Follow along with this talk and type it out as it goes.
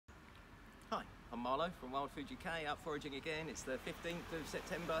I'm Marlo from Wild Food UK, out foraging again. It's the 15th of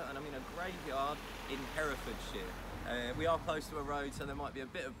September and I'm in a graveyard in Herefordshire. We are close to a road, so there might be a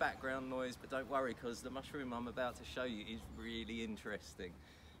bit of background noise, but don't worry, because the mushroom I'm about to show you is really interesting.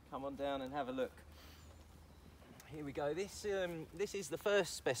 Come on down and have a look. Here we go. This is the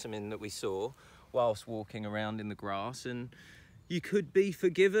first specimen that we saw whilst walking around in the grass, and you could be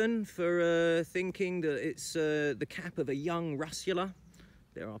forgiven for thinking that it's the cap of a young russula.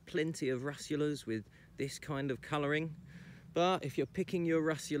 There are plenty of russulas with this kind of colouring, but if you're picking your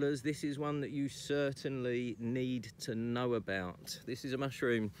russulas, this is one that you certainly need to know about. This is a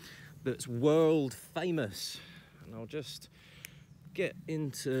mushroom that's world famous, and I'll just get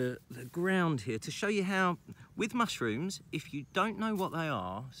into the ground here to show you how, with mushrooms, if you don't know what they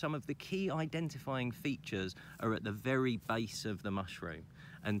are, some of the key identifying features are at the very base of the mushroom.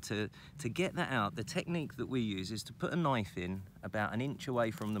 And to get that out, the technique that we use is to put a knife in about an inch away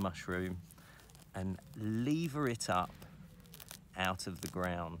from the mushroom and lever it up out of the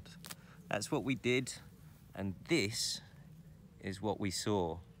ground. That's what we did, and this is what we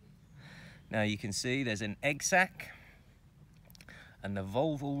saw. Now you can see there's an egg sac and the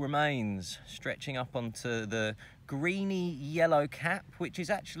volval remains stretching up onto the greeny yellow cap, which is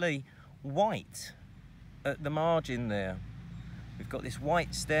actually white at the margin there. We've got this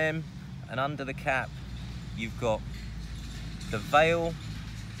white stem, and under the cap you've got the veil,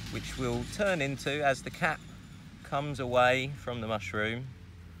 which will turn into, as the cap comes away from the mushroom,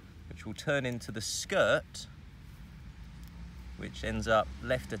 which will turn into the skirt, which ends up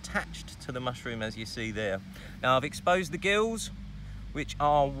left attached to the mushroom as you see there. Now I've exposed the gills, which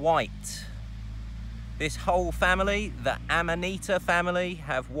are white. This whole family, the Amanita family,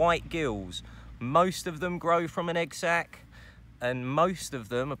 have white gills. Most of them grow from an egg sac, and most of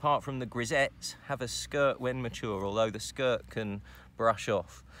them, apart from the grisettes, have a skirt when mature, although the skirt can brush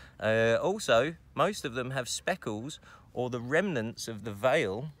off. Also, most of them have speckles, or the remnants of the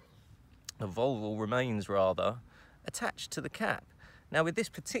veil, the volval remains rather, attached to the cap. Now with this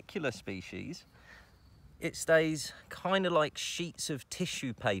particular species, it stays kind of like sheets of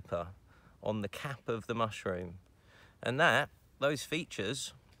tissue paper on the cap of the mushroom. And those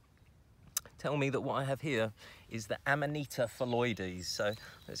features tell me that what I have here is the Amanita Phalloides. So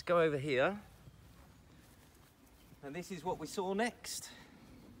let's go over here. And this is what we saw next.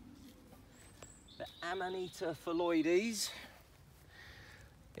 The Amanita Phalloides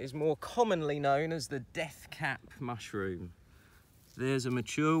is more commonly known as the Deathcap mushroom. There's a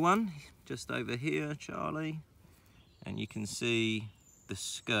mature one just over here, Charlie, and you can see the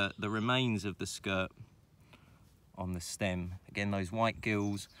skirt, the remains of the skirt on the stem. Again, those white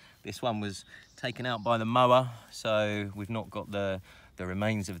gills. This one was taken out by the mower, so we've not got the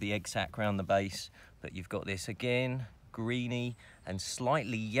remains of the egg sac around the base, but you've got this again, greeny and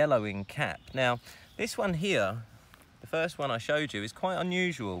slightly yellowing cap. Now, this one here, the first one I showed you, is quite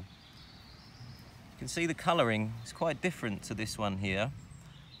unusual. You can see the colouring is quite different to this one here.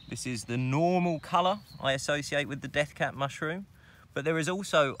 This is the normal colour I associate with the Deathcap mushroom, but there is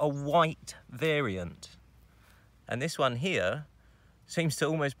also a white variant. And this one here seems to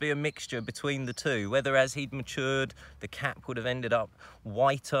almost be a mixture between the two. Whether as he'd matured, the cap would have ended up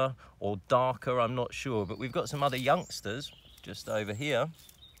whiter or darker, I'm not sure. But we've got some other youngsters just over here,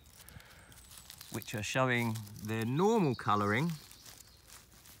 which are showing their normal colouring.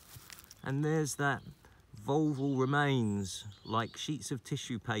 And there's that volval remains, like sheets of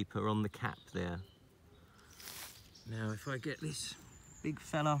tissue paper on the cap there. Now, if I get this big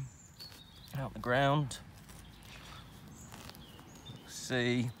fella out the ground,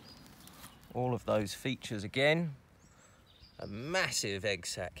 see all of those features again. A massive egg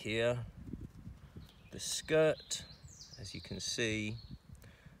sac here, the skirt, as you can see,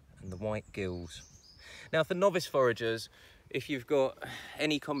 and the white gills. Now for novice foragers, if you've got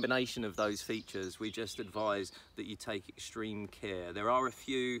any combination of those features, we just advise that you take extreme care. There are a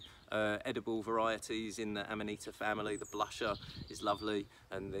few edible varieties in the Amanita family. The blusher is lovely,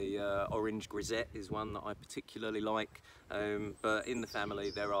 and the orange grisette is one that I particularly like. But in the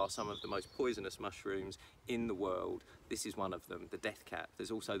family, there are some of the most poisonous mushrooms in the world. This is one of them, the Deathcap.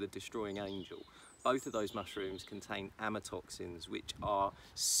 There's also the destroying angel. Both of those mushrooms contain amatoxins, which are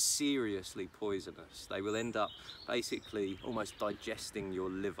seriously poisonous. They will end up basically almost digesting your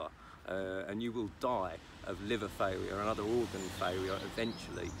liver, and you will die of liver failure and other organ failure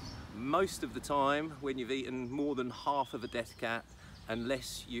eventually. Most of the time, when you've eaten more than half of a Deathcap,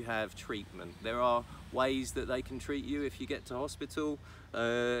 unless you have treatment. There are ways that they can treat you if you get to hospital.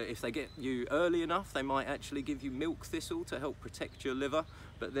 If they get you early enough, they might actually give you milk thistle to help protect your liver.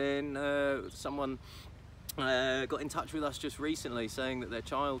 But then someone got in touch with us just recently saying that their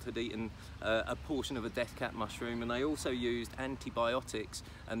child had eaten a portion of a deathcap mushroom, and they also used antibiotics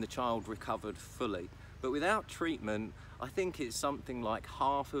and the child recovered fully. But without treatment, I think it's something like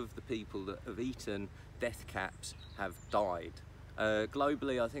half of the people that have eaten deathcaps have died.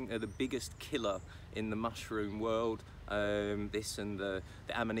 Globally, I think they're the biggest killer in the mushroom world. This and the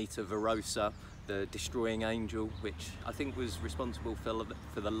Amanita Phalloides, the destroying angel, which I think was responsible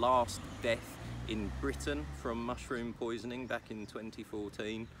for the last death in Britain from mushroom poisoning back in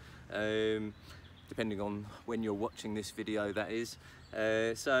 2014. Depending on when you're watching this video, that is.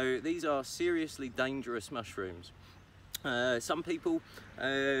 So these are seriously dangerous mushrooms. Some people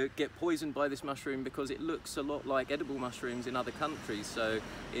get poisoned by this mushroom because it looks a lot like edible mushrooms in other countries. So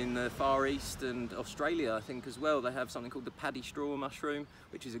in the Far East and Australia, I think as well, they have something called the paddy straw mushroom,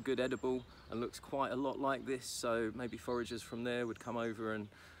 which is a good edible and looks quite a lot like this. So maybe foragers from there would come over and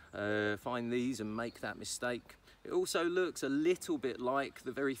find these and make that mistake. It also looks a little bit like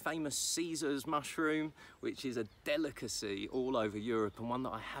the very famous Caesar's mushroom, which is a delicacy all over Europe and one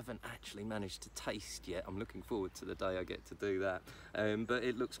that I haven't actually managed to taste yet. I'm looking forward to the day I get to do that. But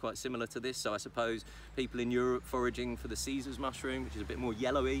it looks quite similar to this, so I suppose people in Europe foraging for the Caesar's mushroom, which is a bit more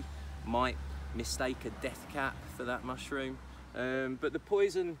yellowy, might mistake a deathcap for that mushroom. But the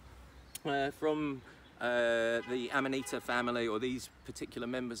poison from the Amanita family, or these particular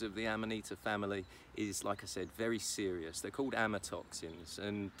members of the Amanita family, is, like I said, very serious. They're called amatoxins,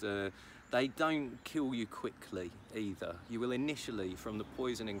 and they don't kill you quickly either. You will initially, from the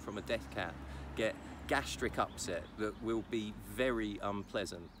poisoning from a deathcap, get gastric upset that will be very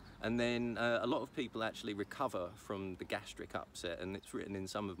unpleasant. And then a lot of people actually recover from the gastric upset, and it's written in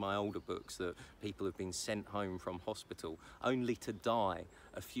some of my older books that people have been sent home from hospital only to die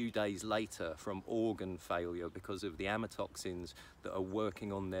a few days later from organ failure because of the amatoxins that are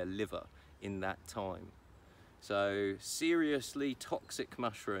working on their liver in that time. So seriously toxic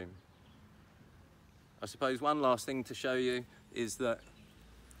mushroom. I suppose one last thing to show you is that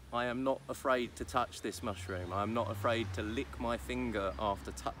I am not afraid to touch this mushroom. I'm not afraid to lick my finger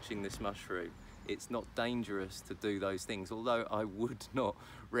after touching this mushroom. It's not dangerous to do those things, although I would not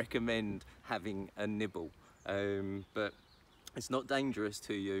recommend having a nibble. But it's not dangerous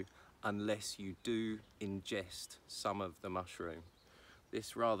to you unless you do ingest some of the mushroom.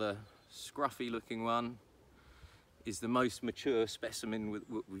 This rather scruffy looking one is the most mature specimen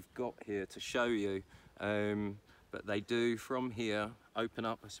we've got here to show you. But they do, from here, open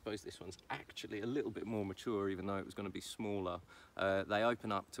up. I suppose this one's actually a little bit more mature, even though it was going to be smaller. They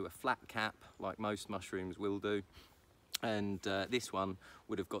open up to a flat cap, like most mushrooms will do. And this one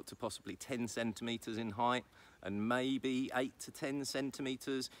would have got to possibly 10 centimetres in height, and maybe 8 to 10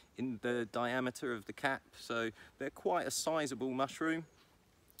 centimetres in the diameter of the cap. So they're quite a sizable mushroom.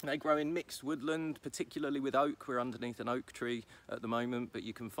 They grow in mixed woodland, particularly with oak. We're underneath an oak tree at the moment, but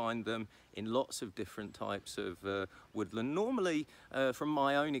you can find them in lots of different types of woodland. Normally, from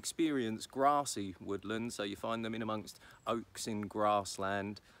my own experience, grassy woodland, so you find them in amongst oaks in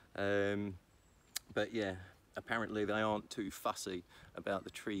grassland. But yeah, apparently they aren't too fussy about the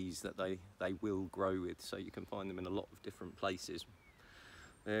trees that they will grow with, so you can find them in a lot of different places.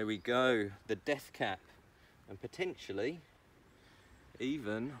 There we go, the deathcap, and potentially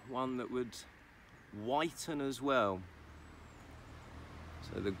even one that would whiten as well.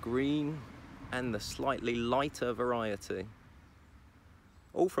 So the green and the slightly lighter variety,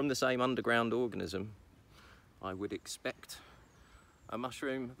 all from the same underground organism, I would expect. A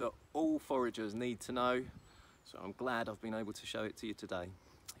mushroom that all foragers need to know, so I'm glad I've been able to show it to you today.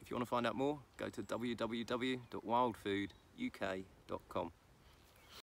 If you want to find out more, go to www.wildfooduk.com.